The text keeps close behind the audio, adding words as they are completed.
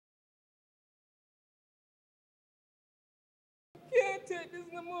can't take this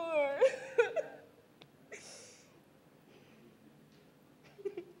no more.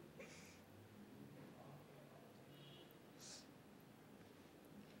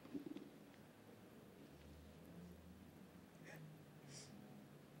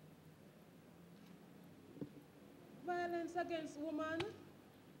 Violence against women.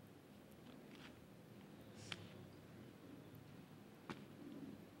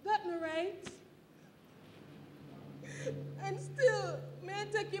 That no right. And still, may I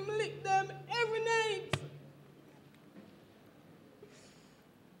take him lick them every night.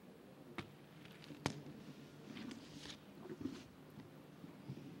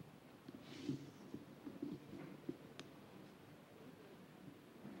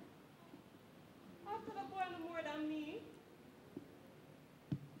 After the boy no more than me,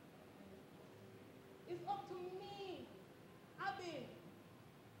 it's up to me, Abby,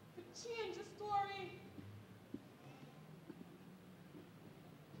 to change the story.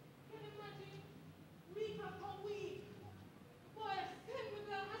 Can you imagine? Week after week, boy, send me to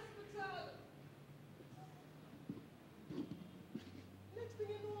the hospital. Next thing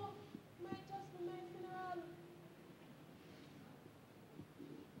you know, might just be my funeral.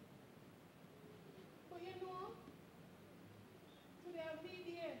 But you know, today I'll be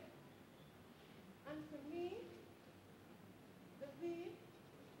there. And for me, the V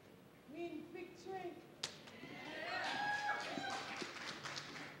means victory.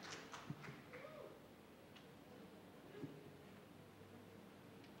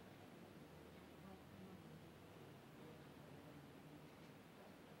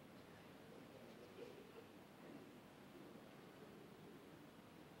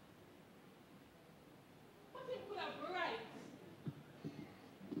 What it could have right?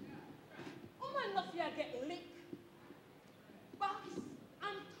 Oh man, not fear get lick, box,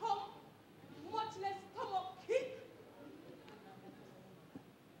 and thumb, much less stomach kick.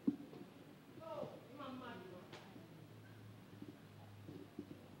 Oh, my man.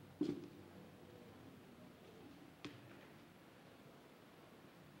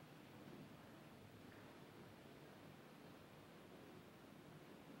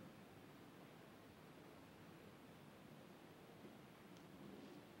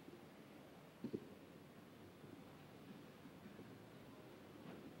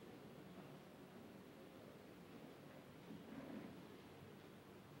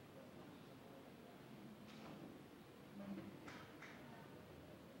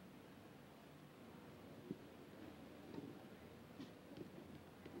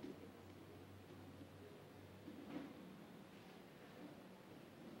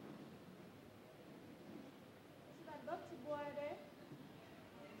 See that dirty boy there?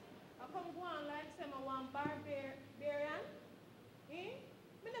 I come go on like say I want barbarian. Eh?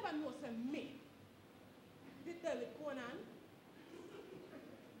 Me never know say me. The David Conan.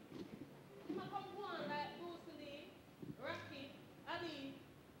 I come go on like Bruce Lee, Rocky, Ali,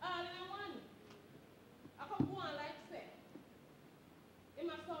 all in one. I come go on like say. Him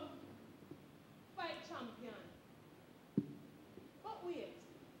a some fight champion. But wait.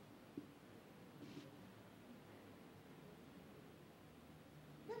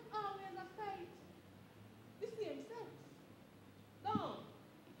 Them always a fight the same sex. Don't.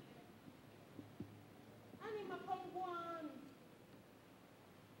 And him a come go on.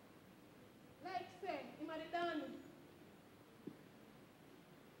 Like say, him a the done.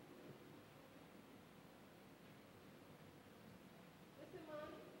 Listen man.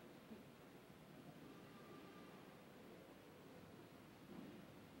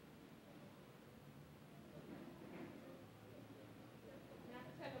 Me a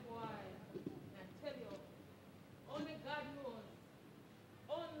tell you boy. Me a tell you. Only God knows.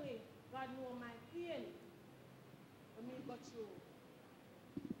 Only God knows my pain. For me got you.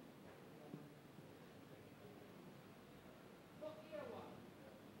 But here what?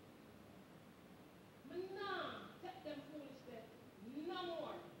 Me nah take them foolish there. No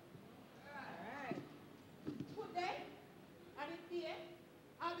more. Alright. Today, at the day,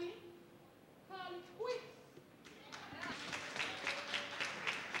 Abby, call it quits.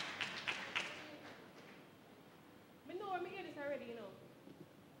 Me know me hear this already, you know.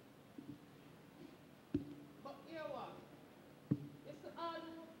 But here what? You see all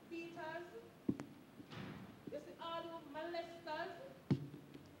who beaters, you see all who molesters,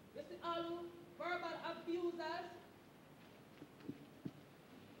 you see all who verbal abusers.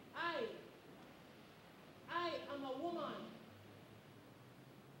 I am a woman.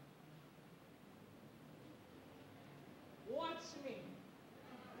 Watch me.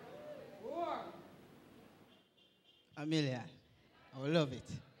 Roar. Amelia, I will love it.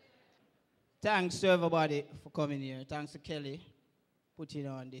 Thanks to everybody for coming here. Thanks to Kelly putting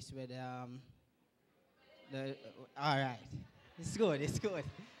on this with the all right. It's good, it's good.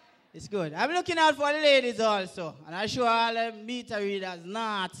 It's good. I'm looking out for the ladies also. And I'm sure all the meter readers,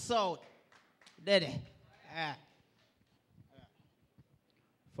 north, south. There. Yeah.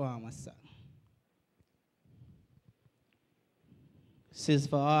 Farmer son. This is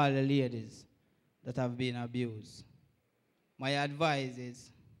for all the ladies that have been abused. My advice is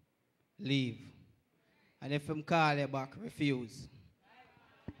leave. And if I'm call you back, refuse.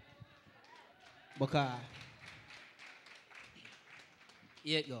 Because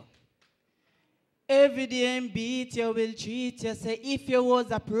here it go. Every day him beat you, will treat you. Say if you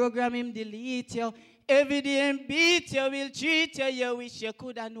was a program, him delete you. Every day him beat you, will treat you. You wish you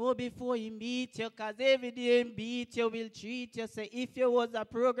could have known before he beat you. Cause every day him beat you, will treat you. Say if you was a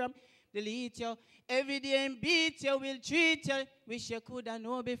program, delete you. Every day him beat you, will treat you. Wish you could have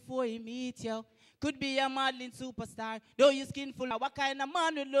known before he meet you. Could be a modeling superstar, though you skin full. What kind of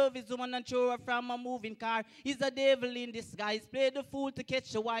man would love his woman and throw her from a moving car? He's a devil in disguise. Play the fool to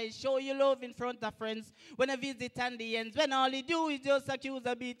catch the wise. Show you love in front of friends. When I visit and the ends, when all he do is just accuse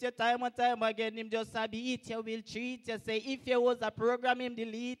a beat you time and time again. Him just a beat you, will treat you. Say if you was a program, him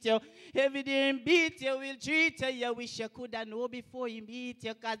delete you. Every day him beat you, will treat you. You wish you could have known before he beat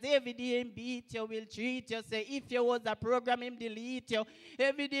you. Cause every day him beat you, will treat you. Say if you was a program, him delete you.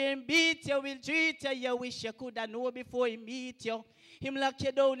 Every day him beat you, will treat you. You wish you could have known before he meet you. Him lock you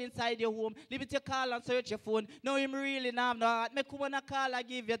down inside your home. Leave it your call and search your phone. Now him really not have no heart. Make one a call and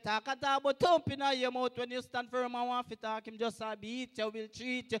give you talk. I talk about thumping on your mouth when you stand firm and want to talk. Him just a beat you, will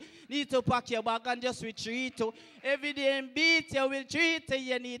treat you. Need to pack your bag and just retreat you. Every day him beat you, will treat you.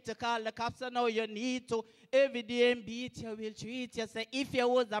 You need to call the cops and now you need to. Every day him beat you, will treat you. Say if you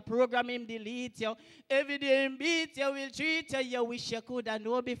was a program, him delete you. Every day him beat you, will treat you. You wish you could have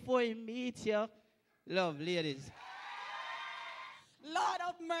known before he meet you. Love, ladies. Lord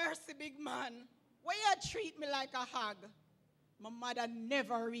of mercy, big man. Why you treat me like a hog? My mother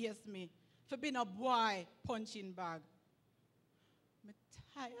never raised me for being a boy punching bag. Me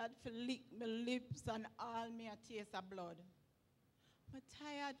tired for lick my lips and all me a taste of blood. Me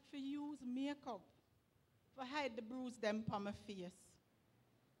tired for use makeup for hide the bruise them on my face.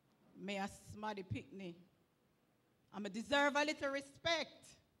 Me a smarty picnic. I deserve a little respect.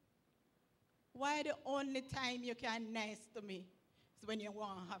 Why the only time you can nice to me is when you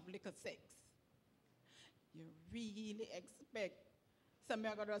want to have little sex? You really expect some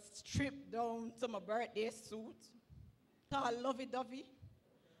are gonna strip down to my birthday suit, call lovey-dovey,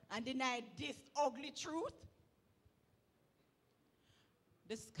 and deny this ugly truth?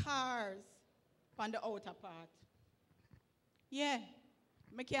 The scars on the outer part. Yeah,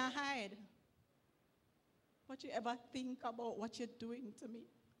 I can't hide. But you ever think about what you're doing to me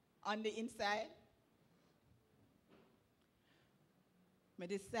on the inside? I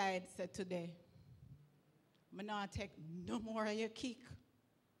decide, said today, I'm not take no more of your kick.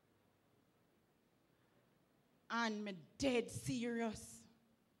 And I'm dead serious.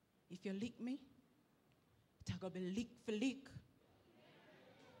 If you lick me, it's going to be lick for lick.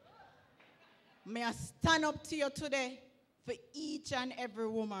 May I stand up to you today for each and every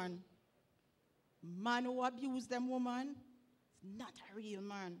woman. Man who abuse them woman is not a real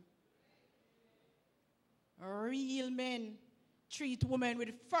man. Real men treat women with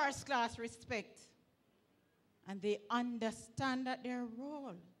first-class respect. And they understand that their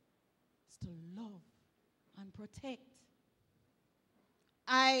role is to love and protect.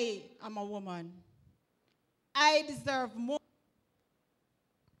 I am a woman. I deserve more.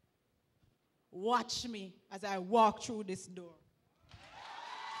 Watch me as I walk through this door.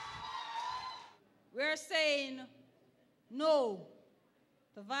 We're saying no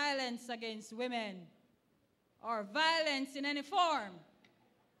to violence against women or violence in any form.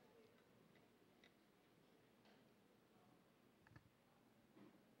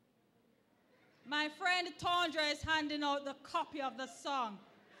 My friend Tondra is handing out the copy of the song.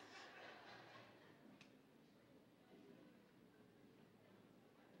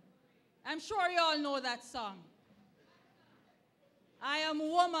 I'm sure you all know that song. I am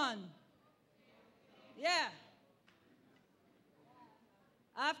woman. Yeah.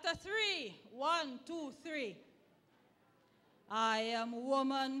 After 3, 1, 2, 3. I am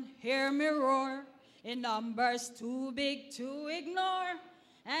woman, hear me roar, in numbers too big to ignore.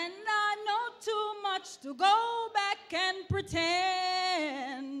 And I know too much to go back and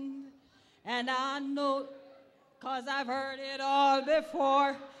pretend. And I know, 'cause I've heard it all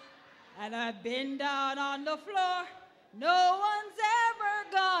before. And I've been down on the floor. No one's ever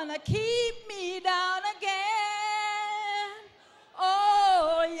gonna keep me down again.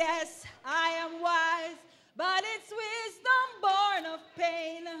 Oh, yes, I am wise, but it's wisdom born of pain.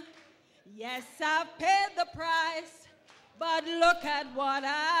 Yes, I've paid the price, but look at what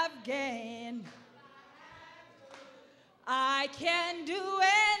I've gained. I can do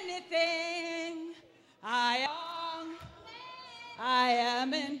anything. I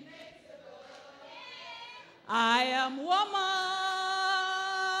am in. I am woman.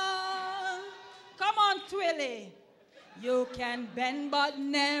 Come on, Twilly. You can bend but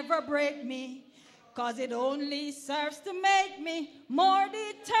never break me, 'cause it only serves to make me more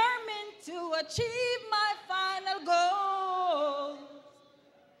determined to achieve my final goal.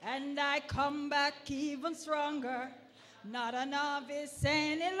 And I come back even stronger, not a novice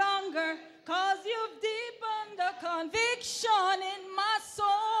any longer, 'cause you've deepened the conviction in my soul.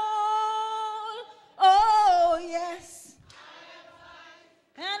 Oh, yes.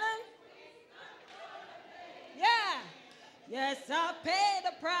 And yeah. Yes, I pay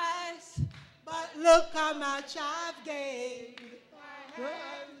the price. But look how much I've gained.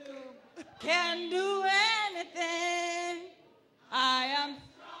 Can do anything. I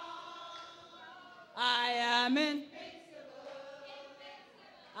am in.